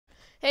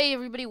Hey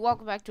everybody,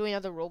 welcome back to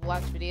another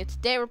Roblox video.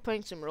 Today we're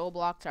playing some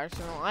Roblox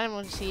Arsenal. I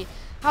want to see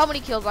how many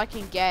kills I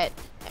can get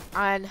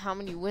and how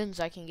many wins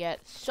I can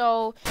get.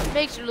 So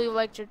make sure to leave a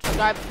like,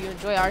 subscribe if you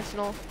enjoy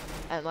Arsenal,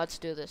 and let's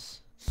do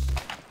this.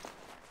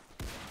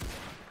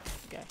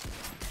 Okay.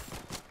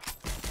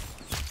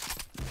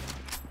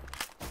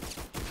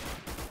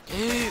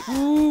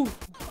 Ooh.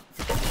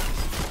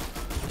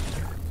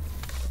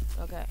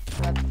 Okay.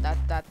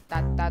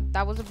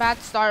 That was a bad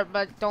start,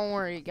 but don't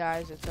worry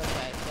guys, it's okay.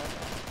 It's okay.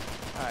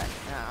 Alright,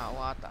 now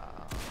what the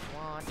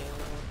want to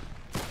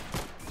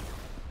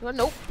do?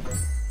 Nope.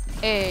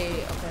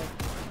 Hey, okay.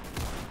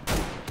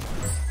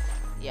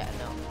 Yeah,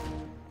 no.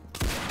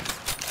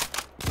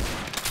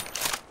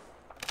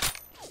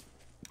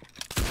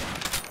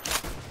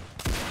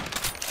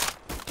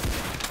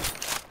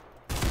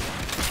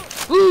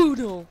 Ooh,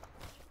 no.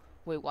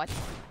 Wait, what?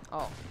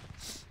 Oh.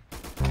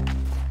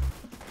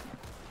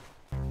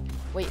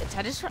 Wait, a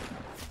tennis racket?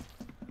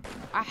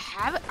 I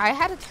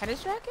had a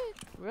tennis racket?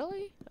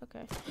 Really?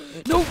 Okay.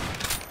 No!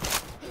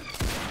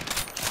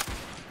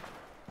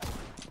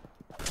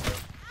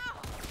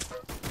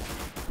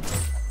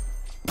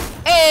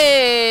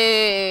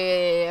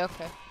 Hey!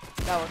 Okay.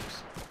 That works.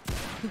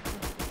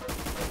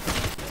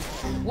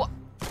 What?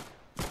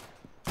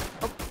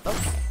 Oh,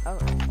 okay. Oh,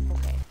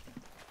 okay.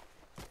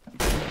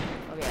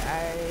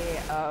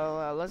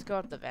 Okay, let's go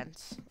up the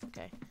vents.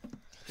 Okay.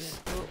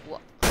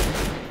 What?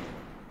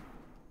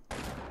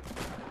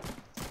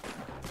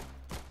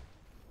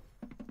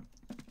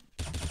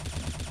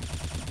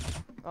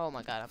 Oh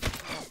my god,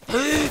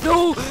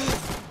 no!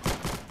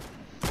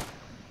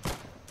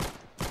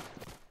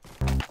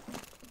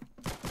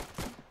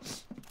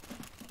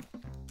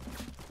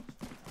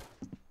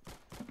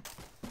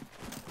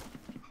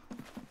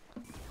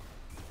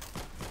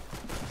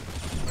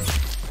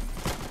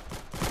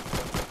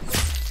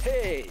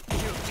 Hey,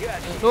 you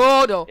got it.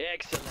 Oh no!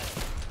 Excellent.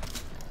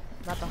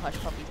 Not the hush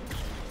puppy.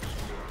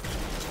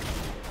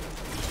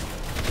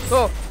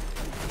 Oh!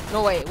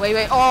 No, wait.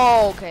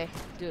 Oh, okay.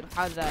 Dude,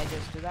 how did I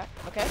just do that?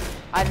 Okay.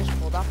 I just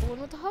pulled off the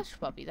one with the hush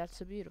puppy. That's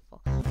so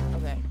beautiful.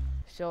 Okay.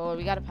 So,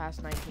 we gotta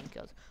pass 19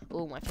 kills.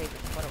 Ooh, my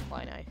favorite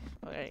butterfly knife.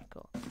 Okay,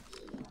 cool.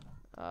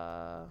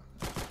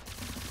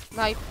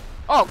 Knife.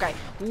 Oh, okay.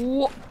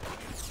 Whoa.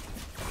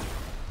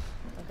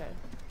 Okay.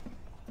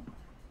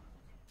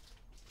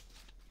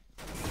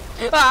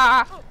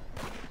 Ah!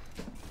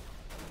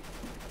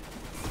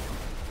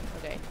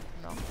 Okay,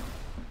 no.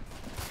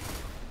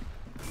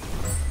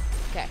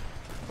 Okay,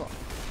 cool.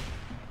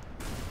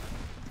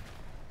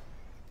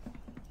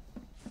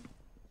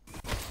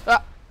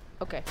 Ah!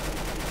 Okay.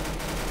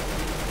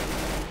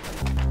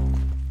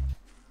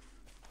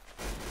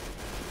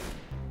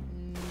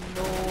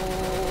 No!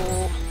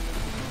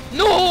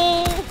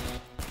 No!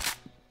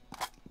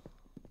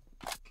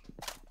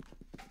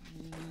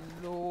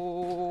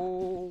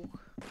 No!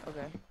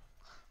 Okay.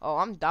 Oh,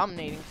 I'm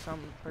dominating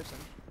some person.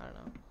 I don't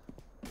know.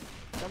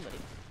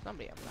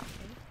 Somebody I'm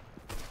dominating.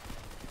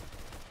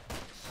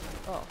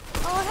 Oh.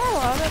 Oh,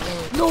 hello.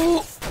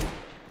 No!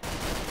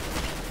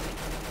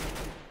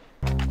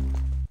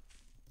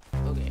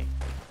 Okay.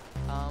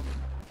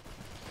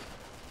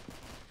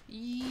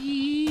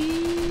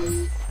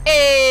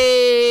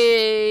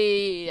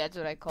 Hey! That's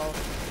what I call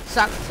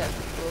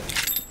successful.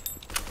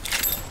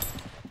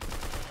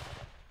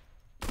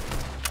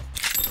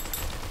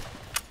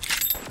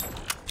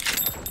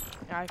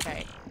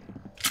 Okay.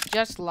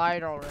 Just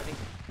lied already.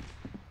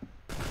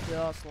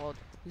 Just load.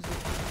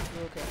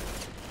 Okay.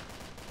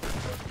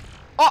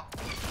 Oh!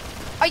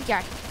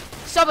 Okay.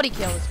 Somebody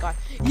kill this guy.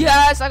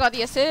 Yes, I got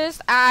the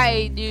assist.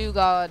 I do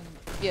God.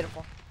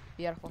 Beautiful.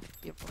 Beautiful.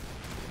 Beautiful.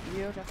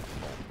 Beautiful.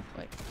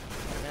 Wait.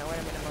 Wait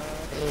a minute.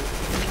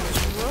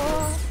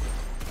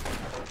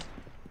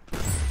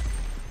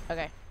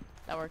 Okay.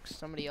 That works.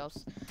 Somebody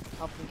else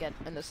help me get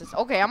an assist.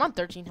 Okay, I'm on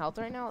 13 health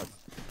right now.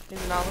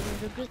 It's not looking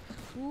too good.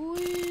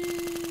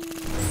 Whee.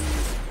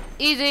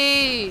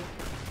 Easy.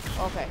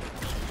 Okay.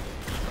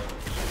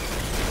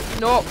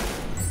 No.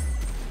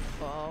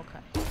 Oh,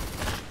 okay.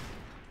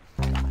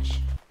 Gosh.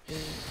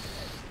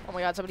 Oh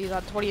my god, somebody's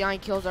on 29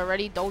 kills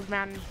already.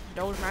 Dogeman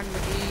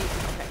McGee.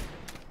 Okay.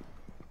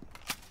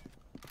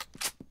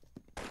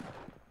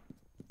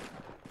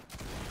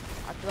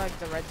 I feel like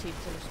the red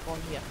team's gonna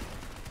spawn here.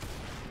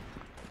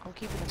 I'm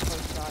keeping a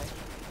close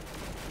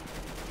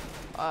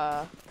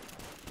eye.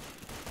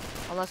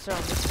 Unless they're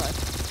on this side.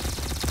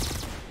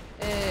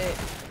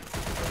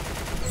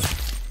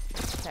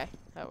 Okay,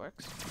 that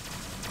works.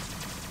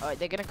 Alright,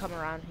 they're gonna come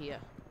around here.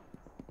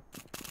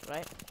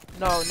 Right?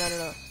 No.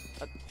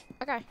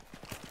 Okay.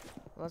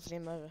 Let's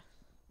game over.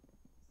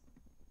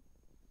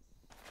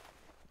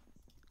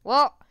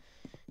 Well,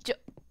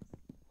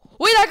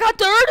 wait, I got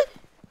third?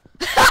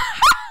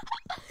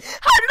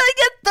 How did I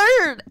get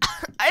third?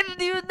 I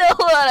didn't even know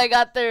that I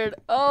got third.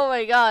 Oh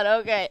my god,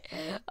 okay.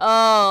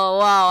 Oh,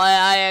 wow,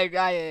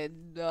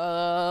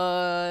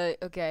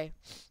 okay.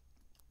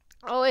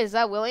 Oh, wait, is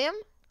that William?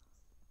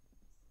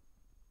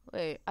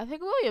 Wait, I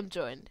think William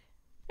joined.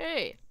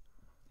 Hey.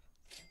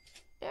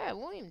 Yeah,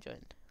 William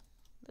joined.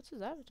 What's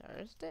his avatar?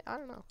 Is it? I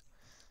don't know.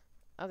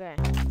 Okay.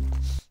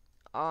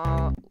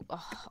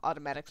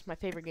 Automatics, my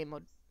favorite game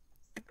mode.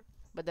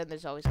 But then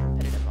there's always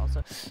competitive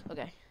also.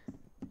 Okay.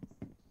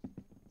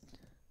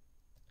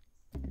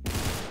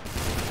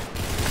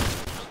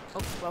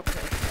 Oh,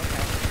 okay.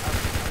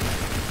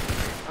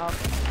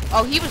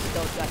 Oh, he was a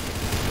dope guy.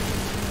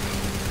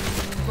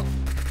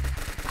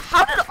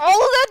 How did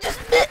all of that just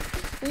miss?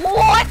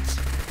 What?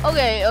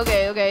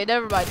 Okay.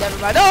 Never mind.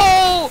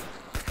 No!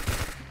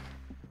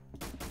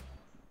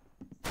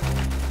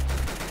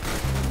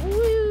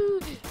 Woo.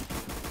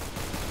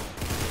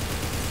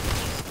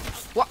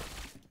 What?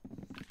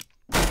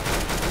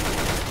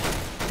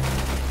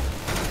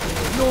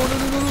 No.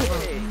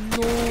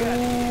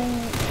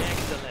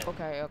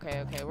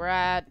 Okay. We're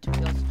at 2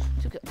 kills.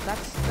 2 kills.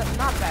 That's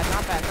not bad.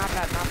 Not bad.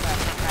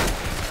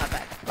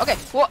 Okay.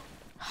 What?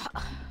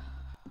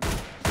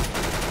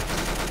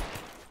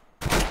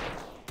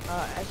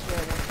 Actually, I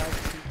won't try to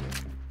see you.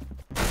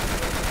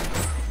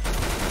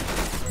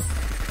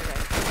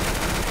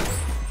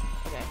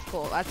 Okay,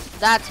 cool.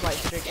 That's my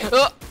trick.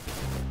 Okay,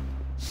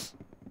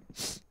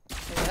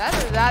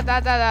 that.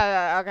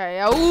 Okay.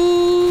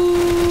 Ooh.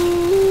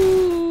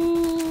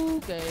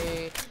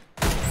 Okay.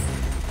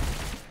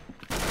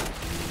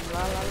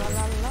 La.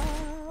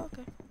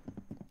 Okay.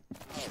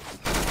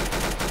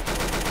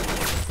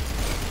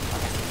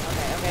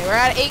 Okay. We're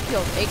at 8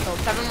 kills.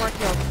 7 more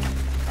kills.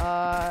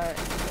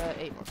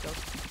 8 more kills.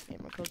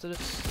 8 more kills to do.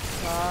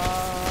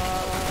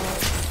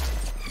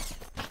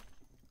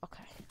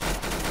 Okay.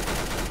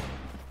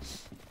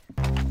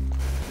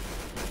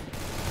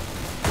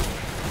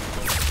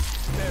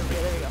 There we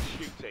go.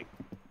 Shooting.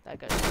 That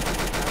guy's.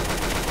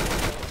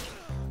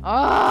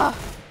 Ah!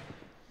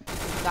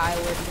 Die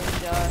with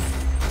ninja.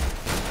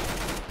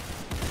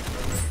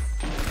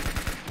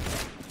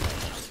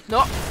 No.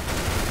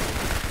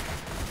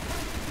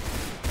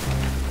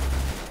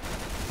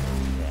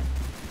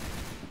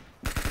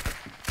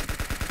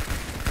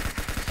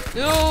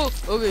 No!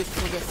 Okay.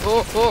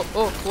 Whoa.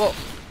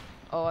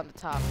 Oh, on the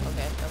top.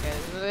 Okay.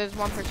 There's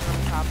one person on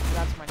the top.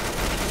 That's my name.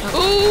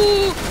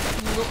 Ooh!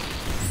 No.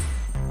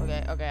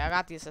 Okay. I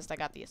got the assist.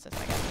 Okay, that's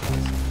fine.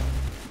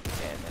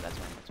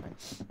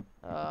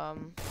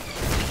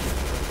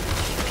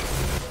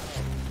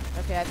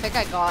 Okay, I think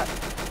I got.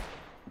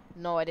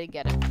 No, I didn't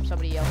get it.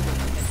 Somebody else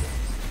didn't get it.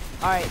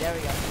 Alright, there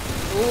we go.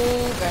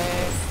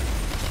 Okay.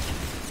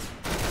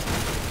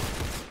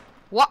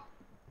 What?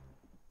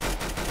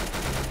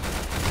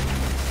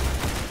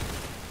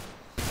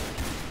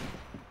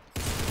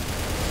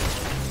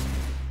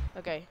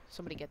 Okay,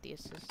 somebody get the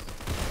assist.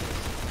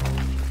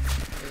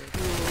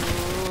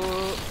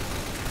 Ooh.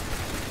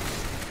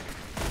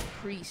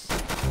 Crease.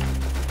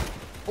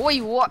 Oi,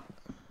 what?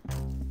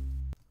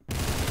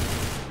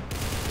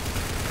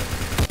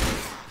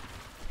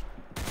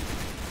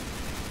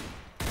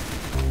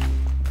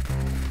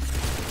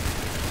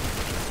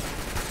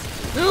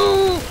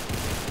 No!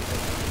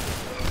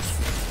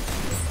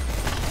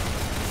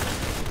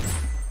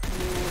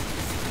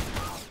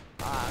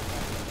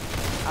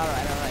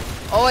 Alright.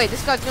 Oh wait,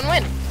 this guy's gonna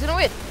win. He's gonna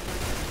win.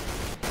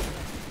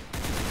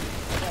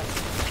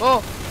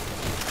 Oh.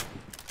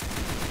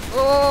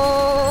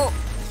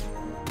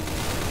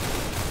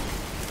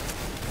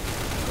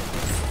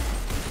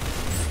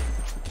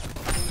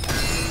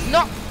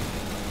 No.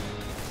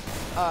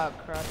 Oh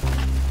crap.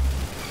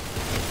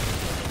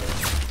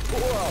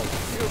 Whoa,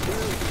 you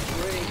blew the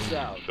brains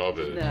out. Shove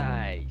it.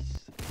 Nice.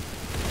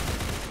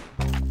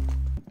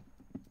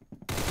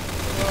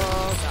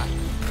 Oh god.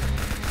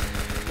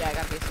 Yeah, I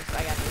got the assist.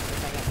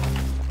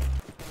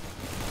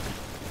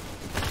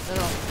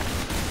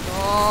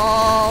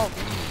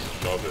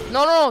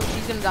 No. No,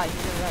 he's gonna die.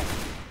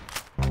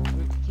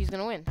 He's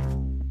gonna win.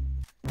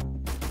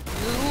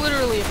 He's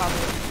literally about to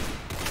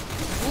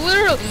win.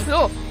 Literally,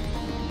 no.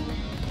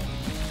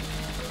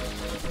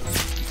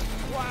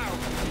 Wow, you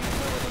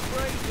blew the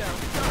brains out.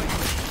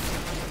 Nice.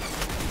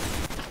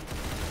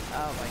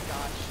 Oh my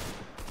gosh.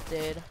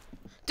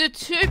 Dude,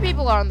 2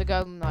 people are on the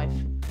golden knife.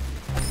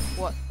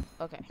 What?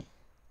 Okay.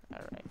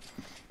 Alright.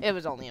 It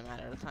was only a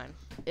matter of time.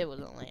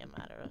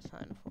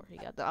 Before he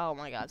got the. Oh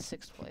my god,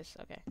 6th place.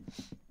 Okay.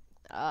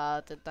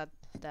 Yeah,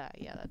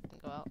 that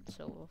didn't go out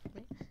so well for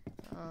me.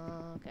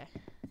 Okay.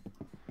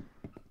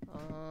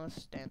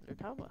 Standard.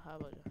 How about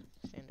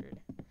standard?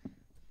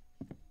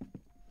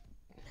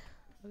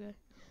 Okay.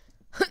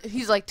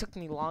 He's like, took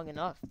me long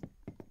enough.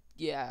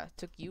 Yeah,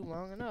 took you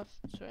long enough.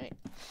 That's right.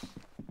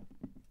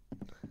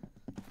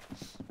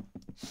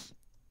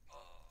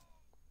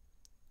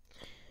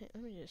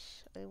 Let me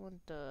just. I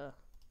want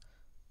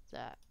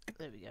that.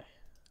 There we go.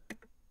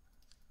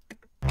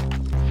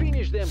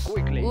 Finish them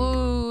quickly.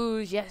 Ooh,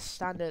 yes,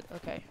 standard.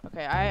 Okay.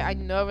 I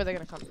know where they're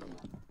gonna come from.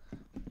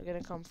 They're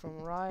gonna come from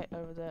right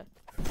over there.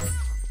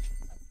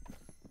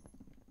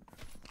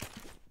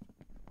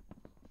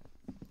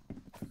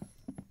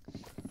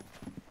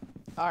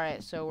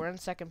 Alright, so we're in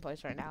 2nd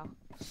place right now.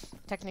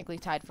 Technically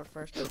tied for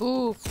 1st.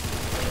 Ooh!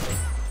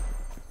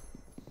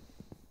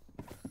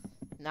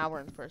 Now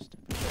we're in 1st.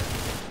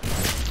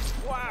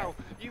 Wow,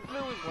 you blew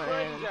his Went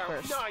brains in out.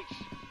 first. Nice.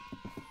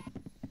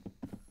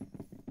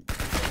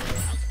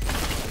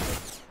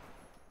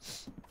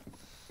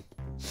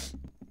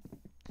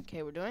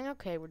 Okay, we're doing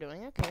okay. We're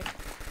doing okay.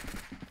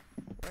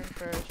 We're in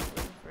first.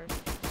 We're in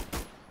first.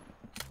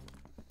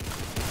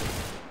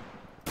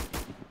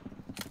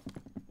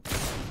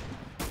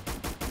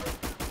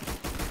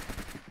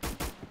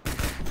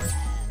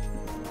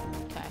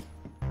 Okay.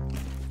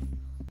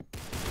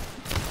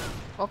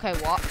 Okay,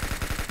 what?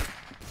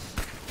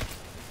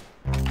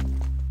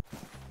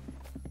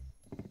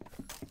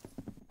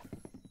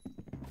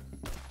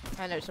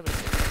 I know somebody.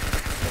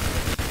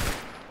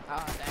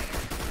 Oh, dang it.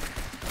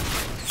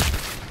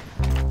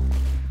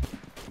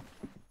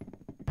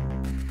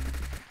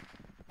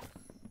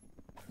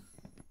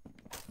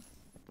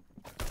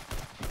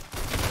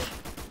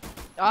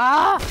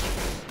 Ah!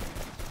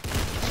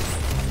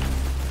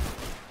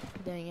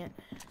 Dang it.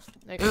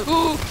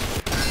 Ooh!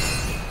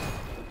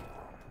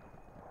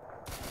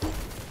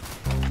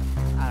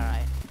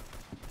 Alright.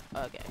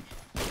 Okay.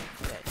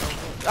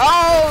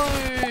 Oh!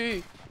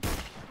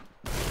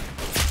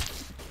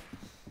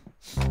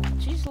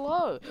 She's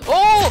low.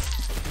 Oh!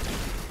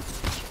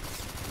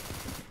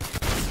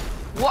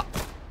 What?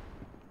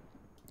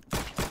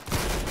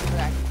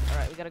 Okay.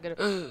 Alright, we gotta get it.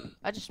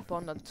 I just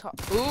spawned on top.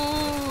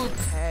 Ooh,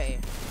 okay.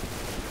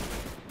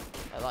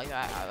 I like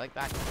that. I like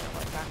that. I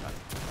like that one.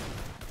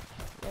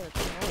 Yeah, that's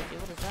technology.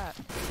 What is that?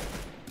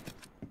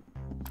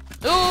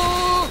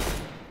 Ooh!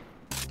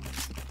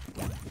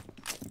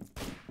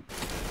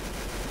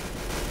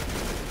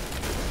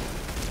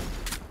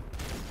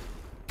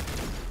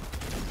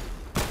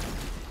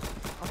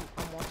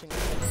 I'm watching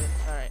this.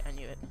 Alright, I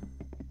knew it.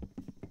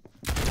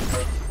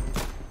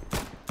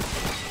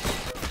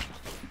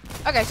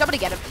 Okay, somebody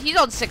get him. He's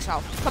on 6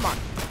 health. Come on.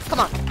 Come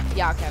on.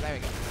 Yeah, okay, there we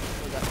go.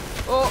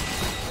 Oh.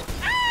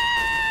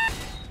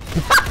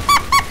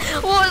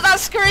 What was that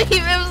scream?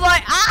 It was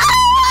like,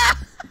 ah!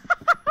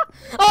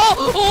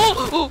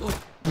 Oh!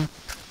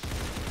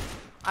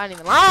 I didn't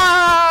even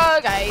lie.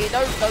 Okay, no.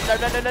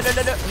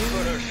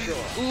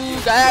 Ooh,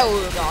 okay,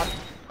 oh god.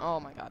 Oh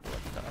my god.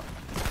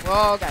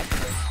 Oh, okay.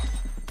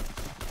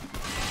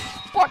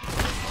 What?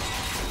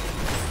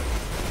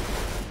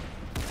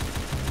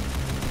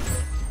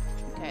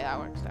 Okay, that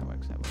works.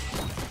 Watch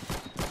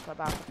my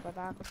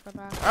back.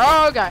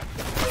 Okay.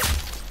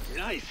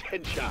 Nice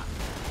headshot.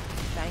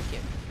 Thank you.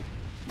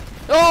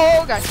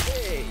 Oh, okay.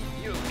 Hey,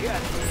 you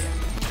got it.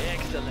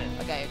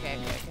 Excellent. Okay.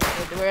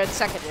 We're in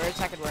second.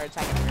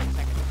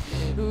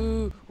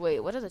 Ooh, wait,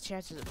 what are the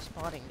chances of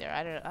spawning there?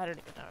 I don't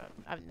even know.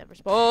 I've never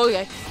spawned. Oh,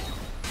 okay.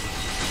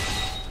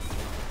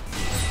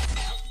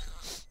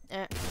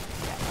 Yeah,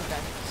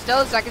 okay.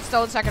 Still in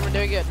second. We're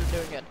doing good.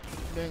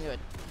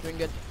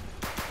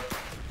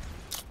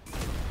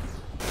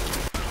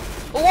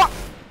 Oh!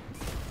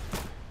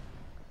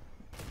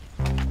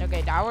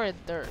 Okay, now we're in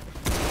third.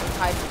 We're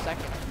tied for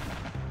second.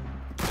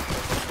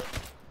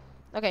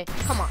 Okay,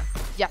 come on.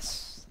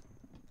 Yes.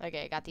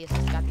 Okay, got the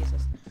assist.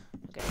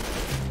 Okay.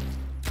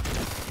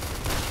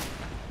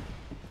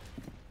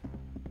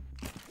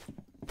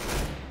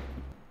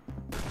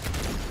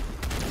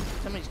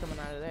 Somebody's coming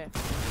out of there.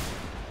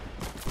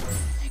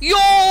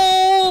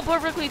 Yo!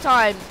 Perfectly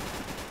timed.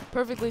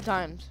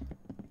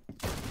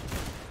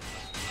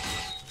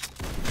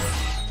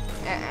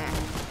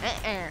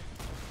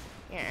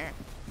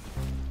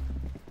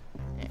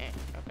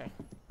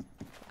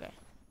 Okay.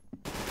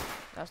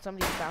 Now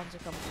somebody's bound to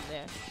come from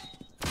there.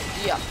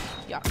 Yeah.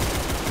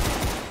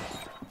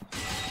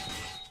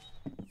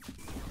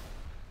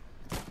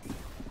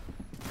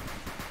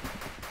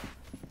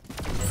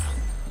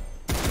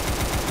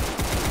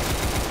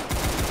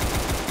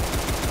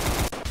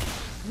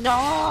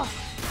 No!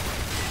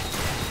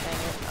 Dang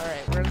it.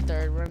 Alright, we're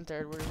in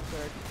third.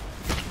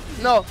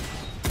 No!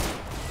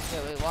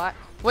 Wait, what?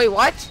 Wait,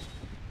 what?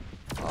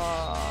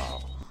 Oh.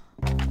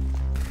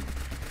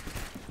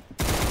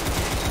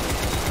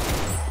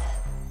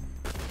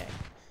 Okay.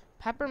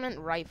 Peppermint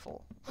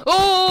rifle.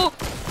 Oh!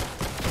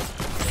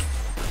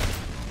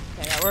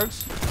 Okay, that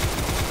works.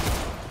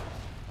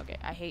 Okay,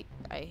 I hate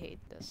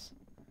this.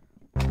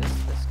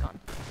 This gun.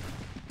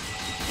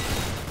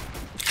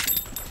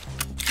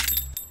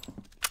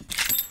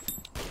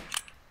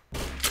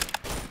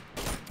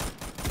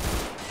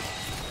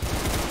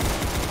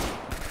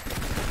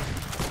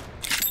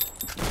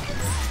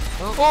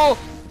 Oh!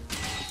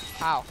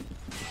 How?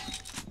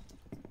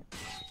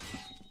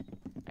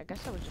 I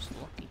guess I was just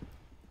lucky.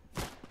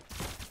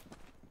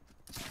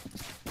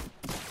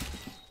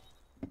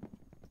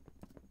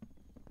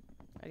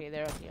 Okay,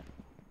 they're up here.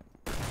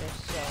 They're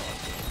so up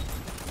here.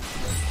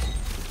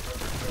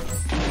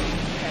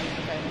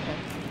 Okay.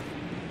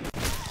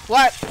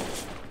 What?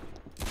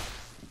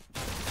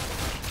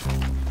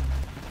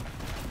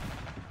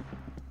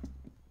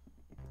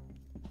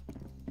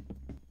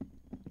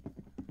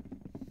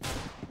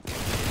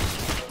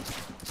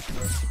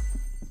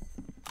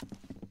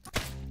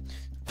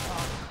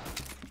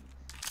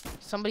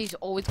 Somebody's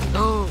always.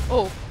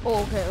 Oh,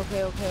 okay.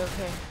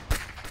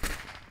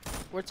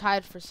 We're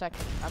tied for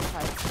second. I'm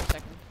tied for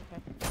second.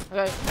 Okay.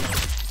 Okay.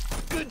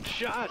 Good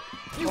shot.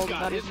 You Hold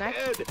got on his his neck.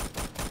 head.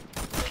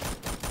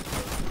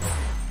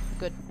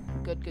 Good.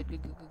 Good. Good. Good.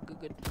 Good. Good. Good.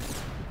 Good.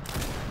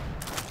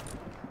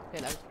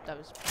 Okay, that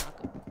was not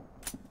good.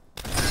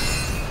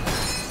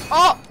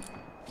 Oh!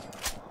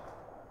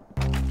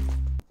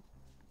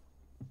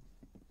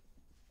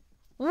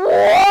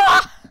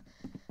 What?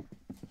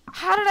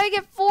 How did I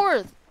get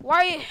fourth?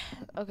 Why?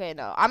 Okay,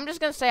 no. I'm just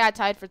gonna say I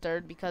tied for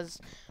third because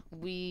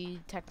we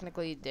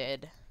technically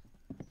did.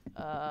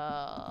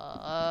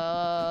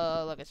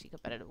 Legacy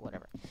competitive,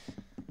 whatever.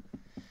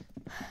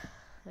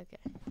 Okay.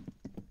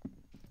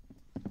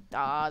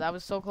 Ah, that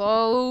was so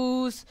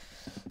close.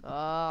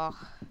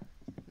 Ah,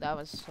 that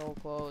was so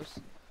close.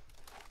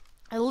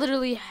 I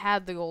literally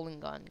had the golden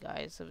gun,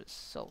 guys. It was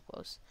so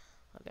close.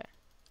 Okay.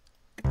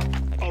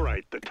 All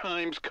right, the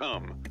time's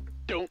come.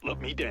 Don't let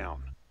me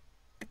down.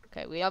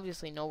 Okay, we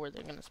obviously know where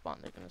they're gonna spawn.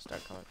 They're gonna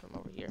start coming from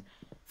over here.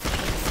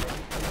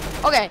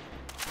 Okay.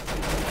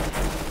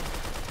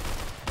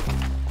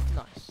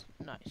 Nice,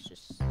 nice.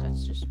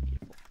 That's just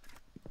beautiful.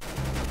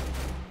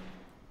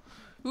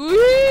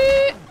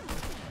 Whee!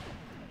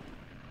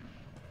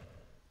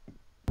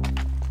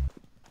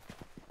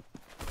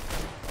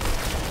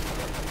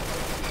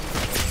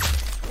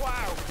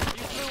 Wow,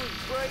 you blew his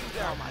brains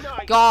out. Oh my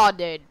Nice. god,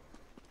 dude.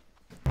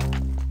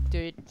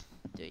 Dude.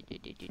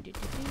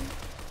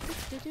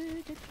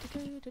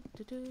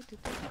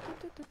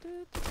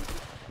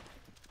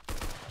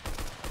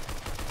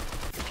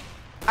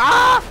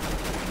 Ah!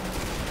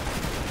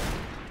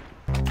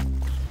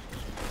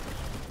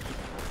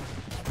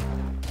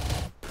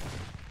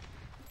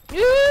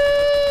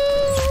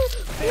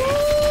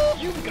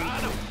 You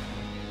got him.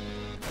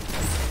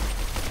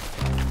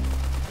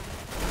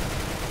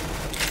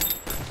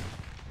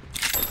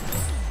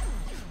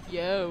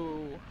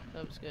 Yo,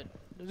 that was good.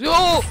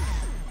 Yo!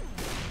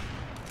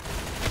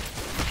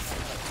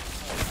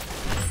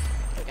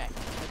 Okay,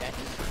 okay.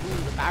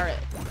 Ooh, the Barret.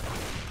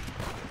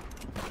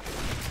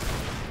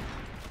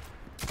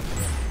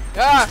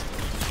 Ah!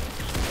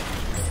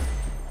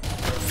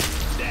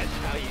 That's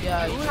how you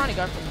Yeah, do you it. trying to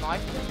go from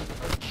knife?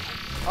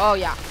 Oh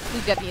yeah,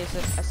 please get the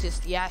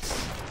assist.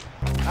 Yes.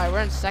 Alright, we're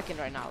in second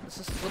right now. This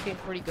is looking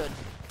pretty good.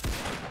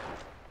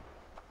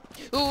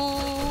 Ooh!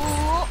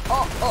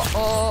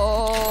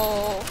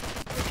 Oh!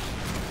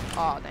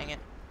 Oh, dang it.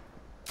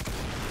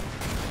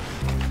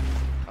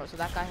 Oh, so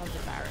that guy has the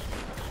Barret.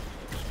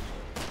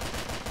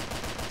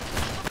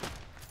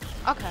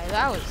 Okay,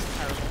 that was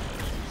terrible.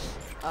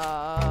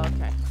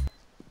 Okay.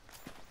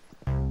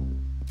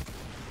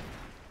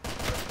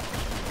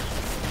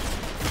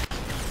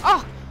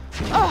 Oh!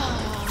 Oh!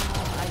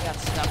 I got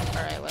stuck.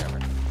 Alright, whatever.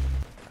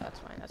 That's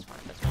fine, that's fine,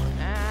 that's fine.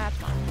 That's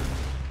fine.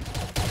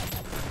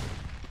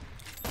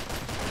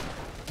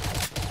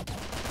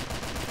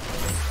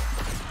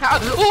 How?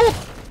 Ooh!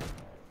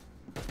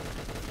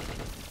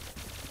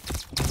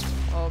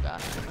 Oh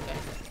god. Okay.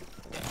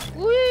 Okay.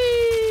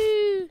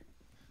 Whee!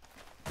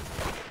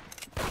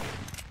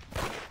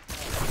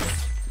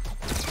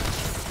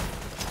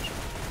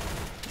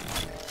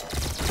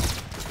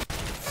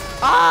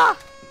 Ah!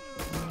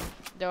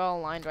 They're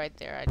all lined right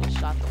there. I just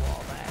shot the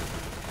wall back.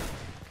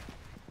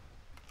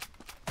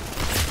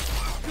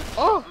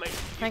 Oh! Mate, you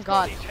Thank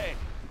got God. his head.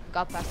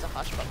 Got past the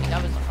hush puppy.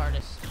 That was the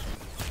hardest.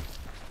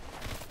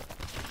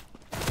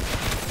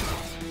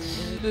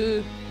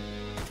 Dude,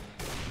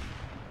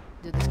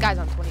 this guy's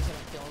on 27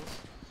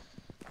 kills.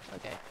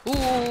 Okay.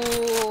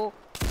 Ooh!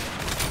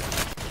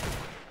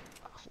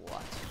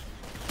 What?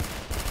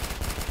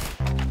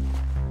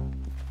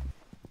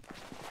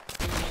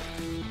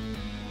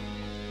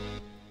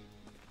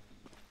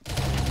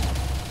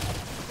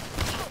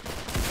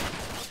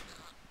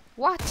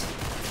 What?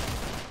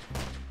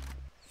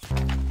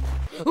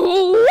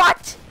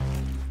 What?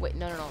 Wait,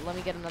 no. Let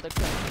me get another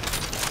kill.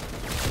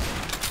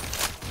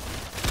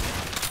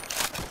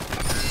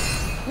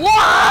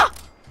 What?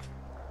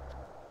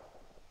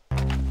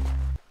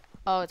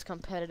 Oh, it's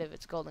competitive.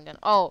 It's golden gun.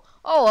 Oh,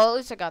 well, at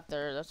least I got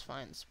third. That's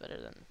fine. It's better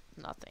than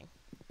nothing.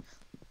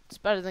 It's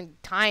better than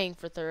tying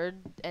for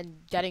third and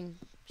getting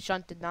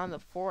shunted down to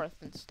fourth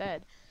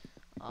instead.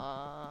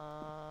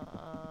 I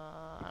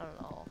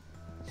don't know.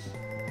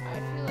 I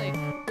feel like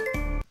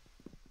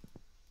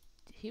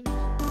he was.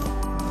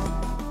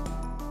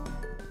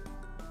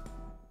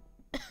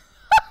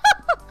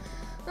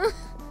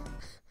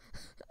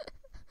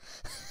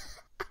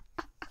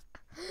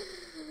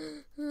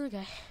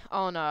 Okay.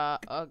 On oh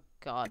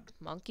god,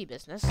 monkey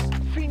business.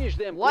 Finish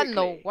them What in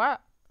the quickly.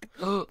 what?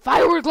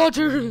 Firework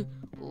launcher!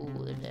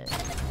 Ooh, they're dead.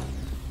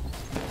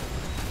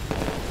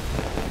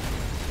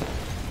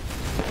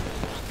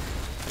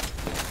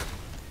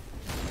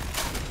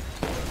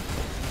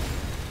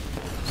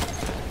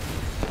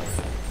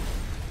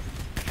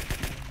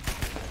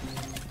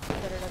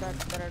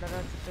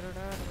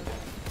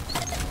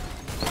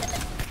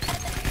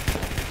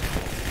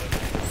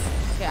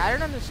 Okay, I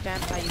don't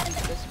understand how you do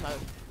this mode.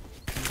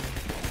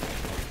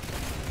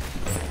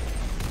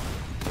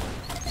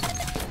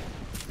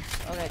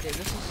 Okay, dude,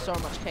 this is so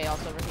much chaos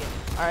over here.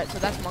 Alright, so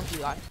that's monkey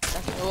guy.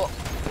 That's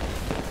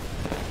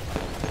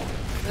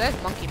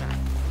this? Monkey man.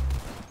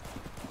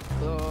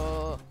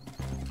 Oh,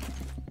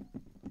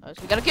 so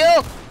we gotta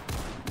kill!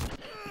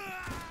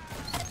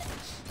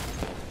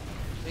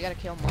 We gotta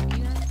kill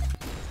monkey man?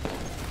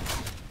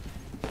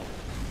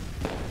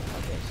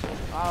 Okay, so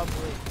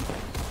probably...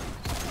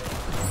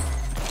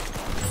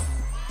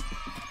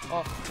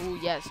 Oh, ooh,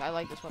 yes, I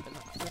like this weapon.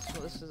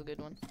 This is a good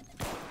one.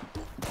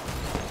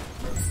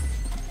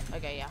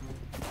 Okay, yeah.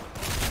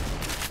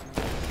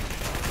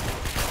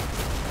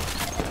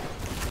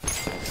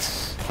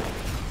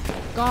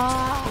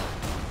 God.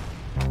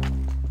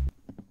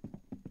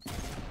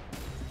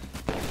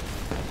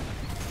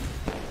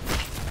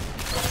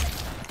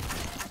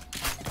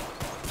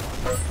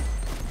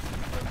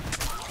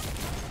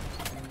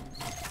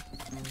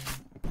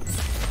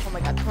 Oh my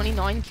god,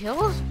 29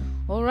 kills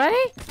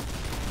already?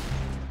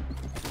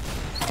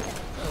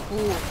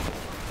 Ooh.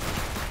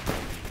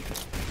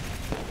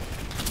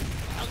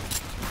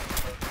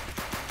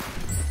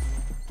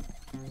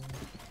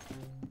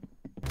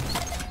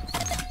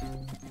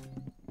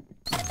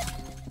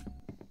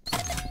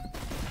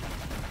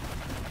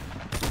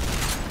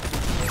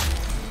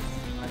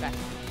 Okay.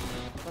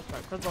 Let's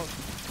go.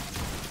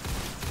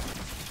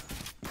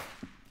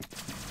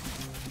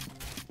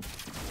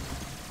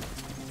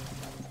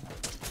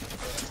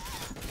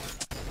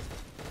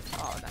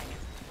 Oh, dang it.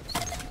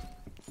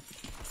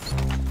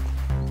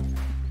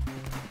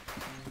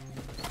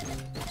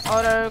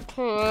 Auto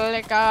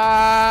clicker.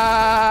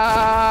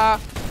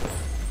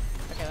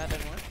 Okay, that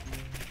didn't work.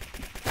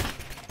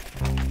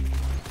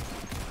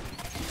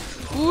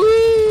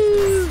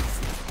 Woo!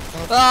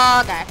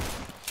 Okay.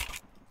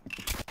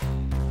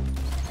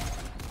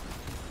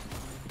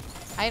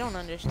 I don't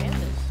understand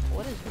this.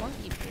 What is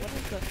monkey? What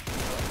is the?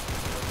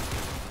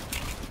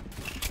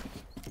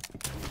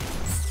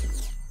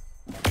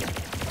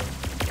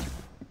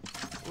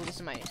 Ooh, this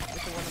is one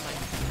of my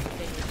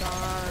favorite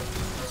arms.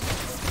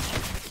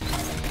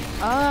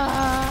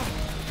 Ah.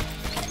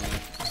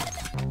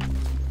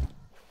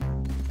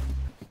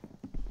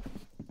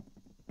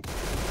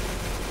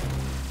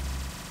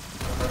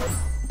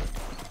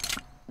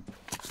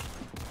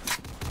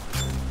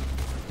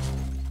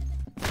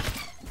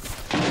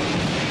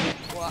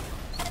 What?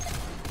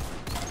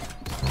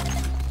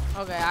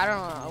 Okay, I don't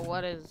know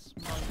what is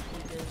monkey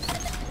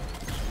business.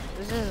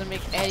 This doesn't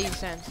make any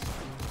sense.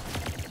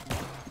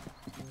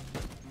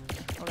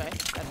 Okay,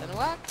 that didn't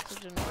work.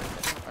 That didn't work.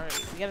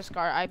 Alright, we got a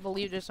scar. I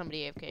believe there's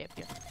somebody AFK up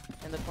here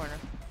in the corner.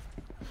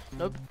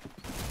 Nope.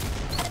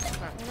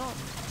 Apparently not.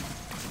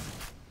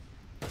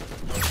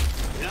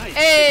 Nice.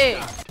 Hey!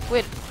 Good shot.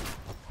 Wait.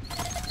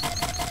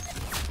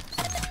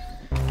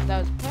 That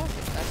was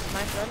perfect. That's a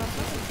nice right on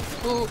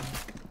time. Ooh.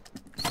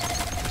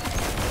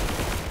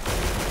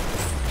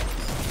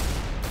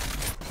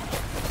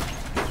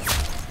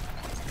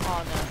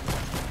 Oh no.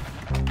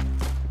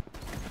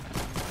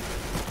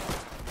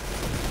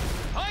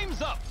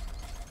 Time's up.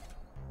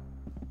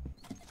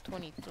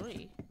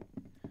 23.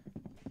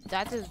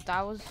 That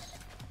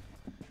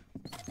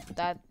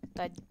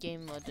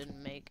game mode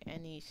didn't make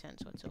any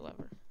sense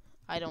whatsoever.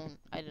 I didn't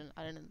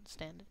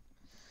understand it.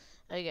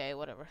 Okay,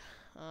 whatever.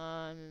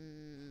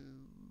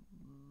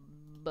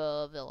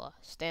 Villa.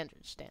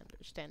 Standard's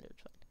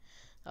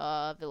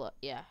fine. Villa,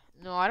 yeah.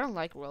 No, I don't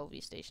like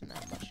Rovey Station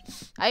that much.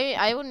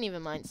 I wouldn't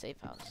even mind Safe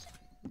House.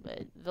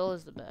 But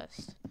Villa's the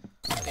best.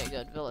 Okay,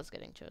 good. Villa's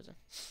getting chosen.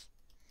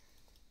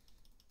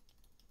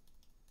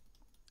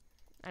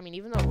 I mean,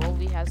 even though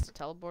Rovey has the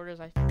teleporters,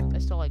 I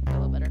still like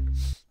Villa better.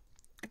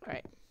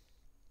 Alright.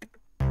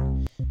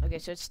 Okay,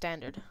 so it's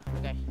standard.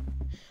 Okay.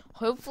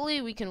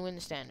 Hopefully we can win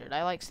standard.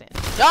 I like standard.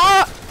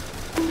 Ah!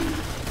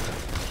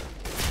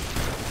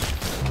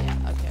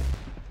 Yeah, okay.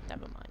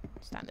 Never mind.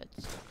 Standard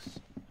sucks.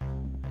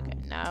 Okay,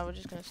 now we're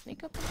just gonna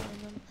sneak up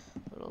behind them.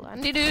 Little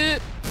Andy do.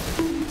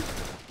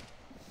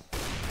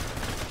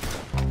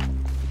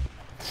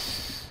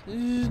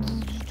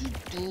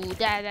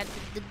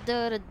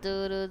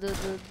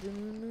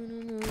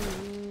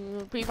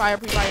 Pre-fire.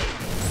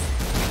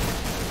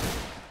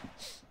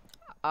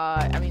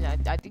 I mean,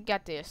 I did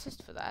get the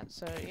assist for that,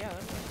 so yeah.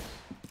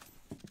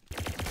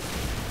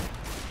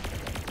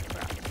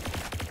 That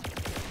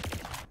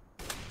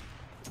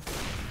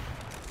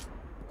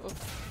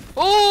works.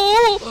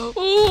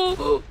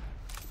 Oh!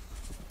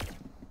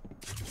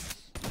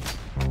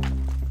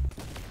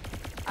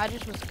 I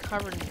just was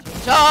covered in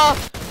things. Oh!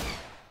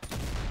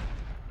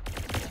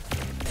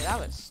 Okay, that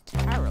was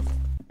terrible.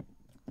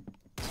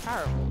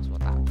 Terrible is what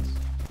that was.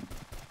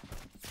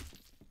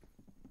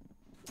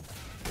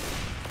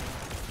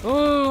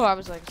 Oh, I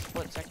was like a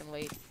split second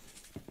late.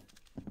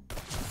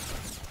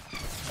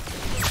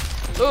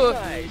 Oh,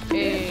 hey,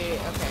 okay.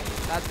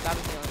 That was the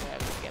only way I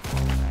would get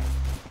that. Right.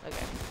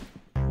 Okay.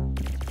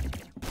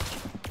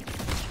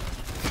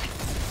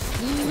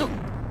 No.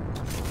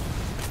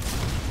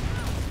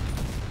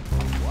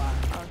 Wow.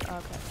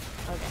 Okay.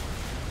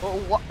 Oh,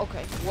 what?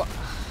 Okay. What?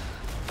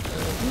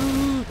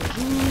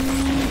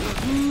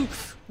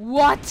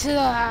 What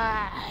the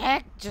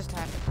heck just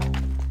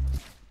happened?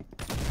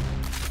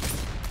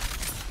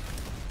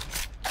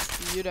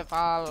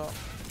 Beautiful.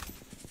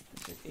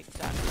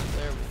 exactly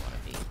where we want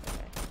to be.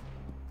 Okay.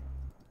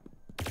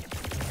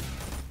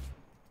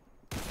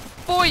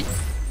 Boy!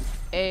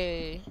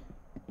 Hey.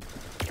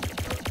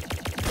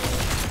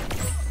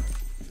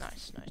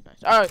 Nice, nice,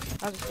 nice. Alright,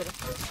 I'll just get him.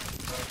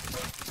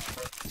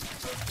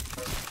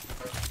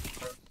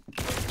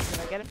 Did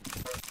I get him?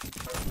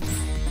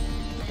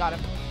 Got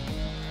him.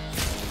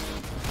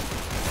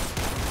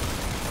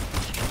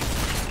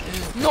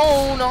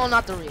 No, no,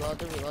 not the reload.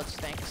 The reload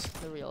stinks.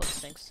 The reload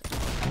stinks.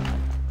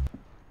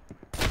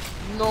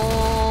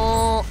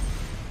 No.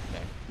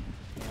 Okay.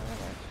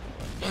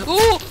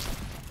 Ooh!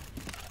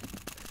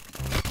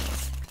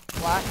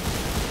 What?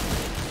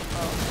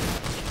 Oh.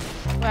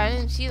 Wait, I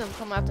didn't see them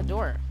come out the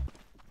door.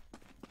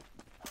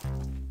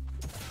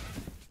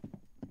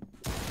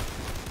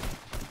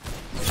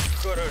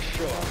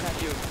 Хорошо.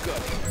 You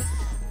got it.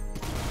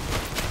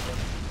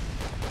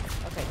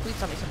 Okay, please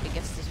tell me something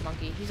gets this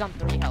monkey. He's on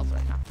 3 health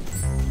right now.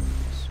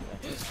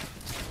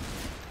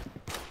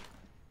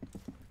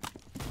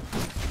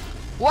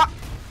 What?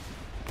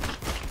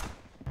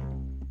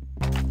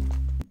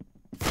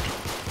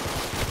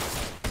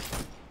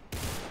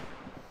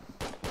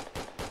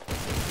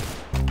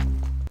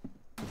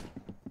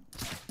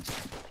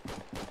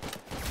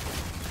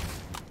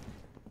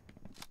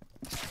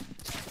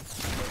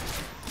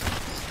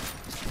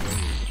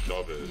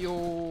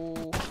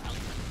 Yo.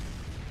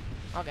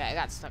 Okay, I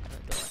got stuck in the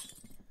door.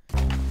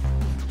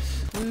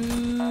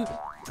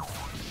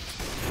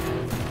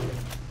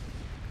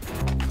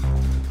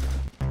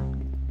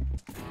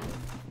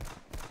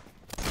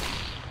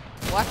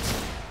 What?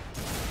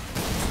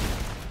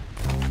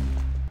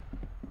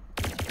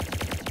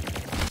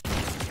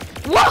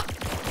 What?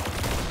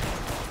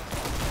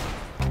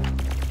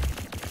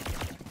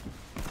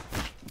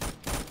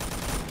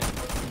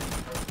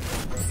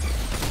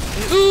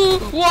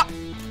 What?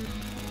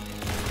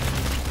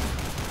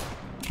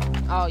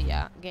 Oh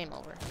yeah, game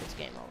over. It's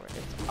game over.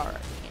 It's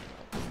alright, game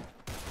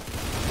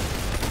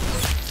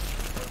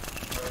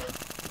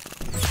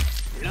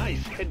over.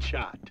 Nice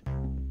headshot.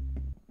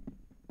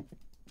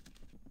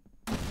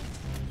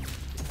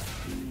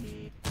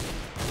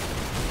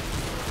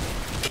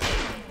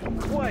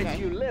 Why'd Okay.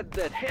 you let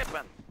that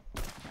happen?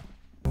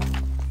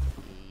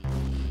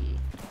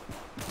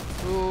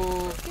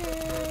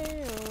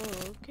 Okay,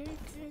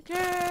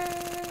 okay.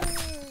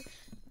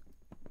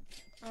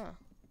 Oh.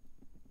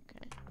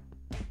 Okay.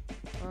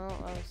 Well,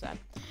 that was sad.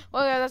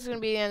 Well, yeah, that's gonna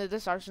be the end of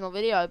this Arsenal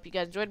video. I hope you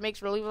guys enjoyed. Make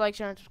sure to leave a like,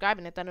 share, and subscribe,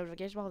 and hit that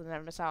notification bell to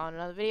never miss out on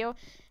another video.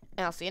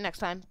 And I'll see you next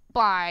time.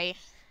 Bye.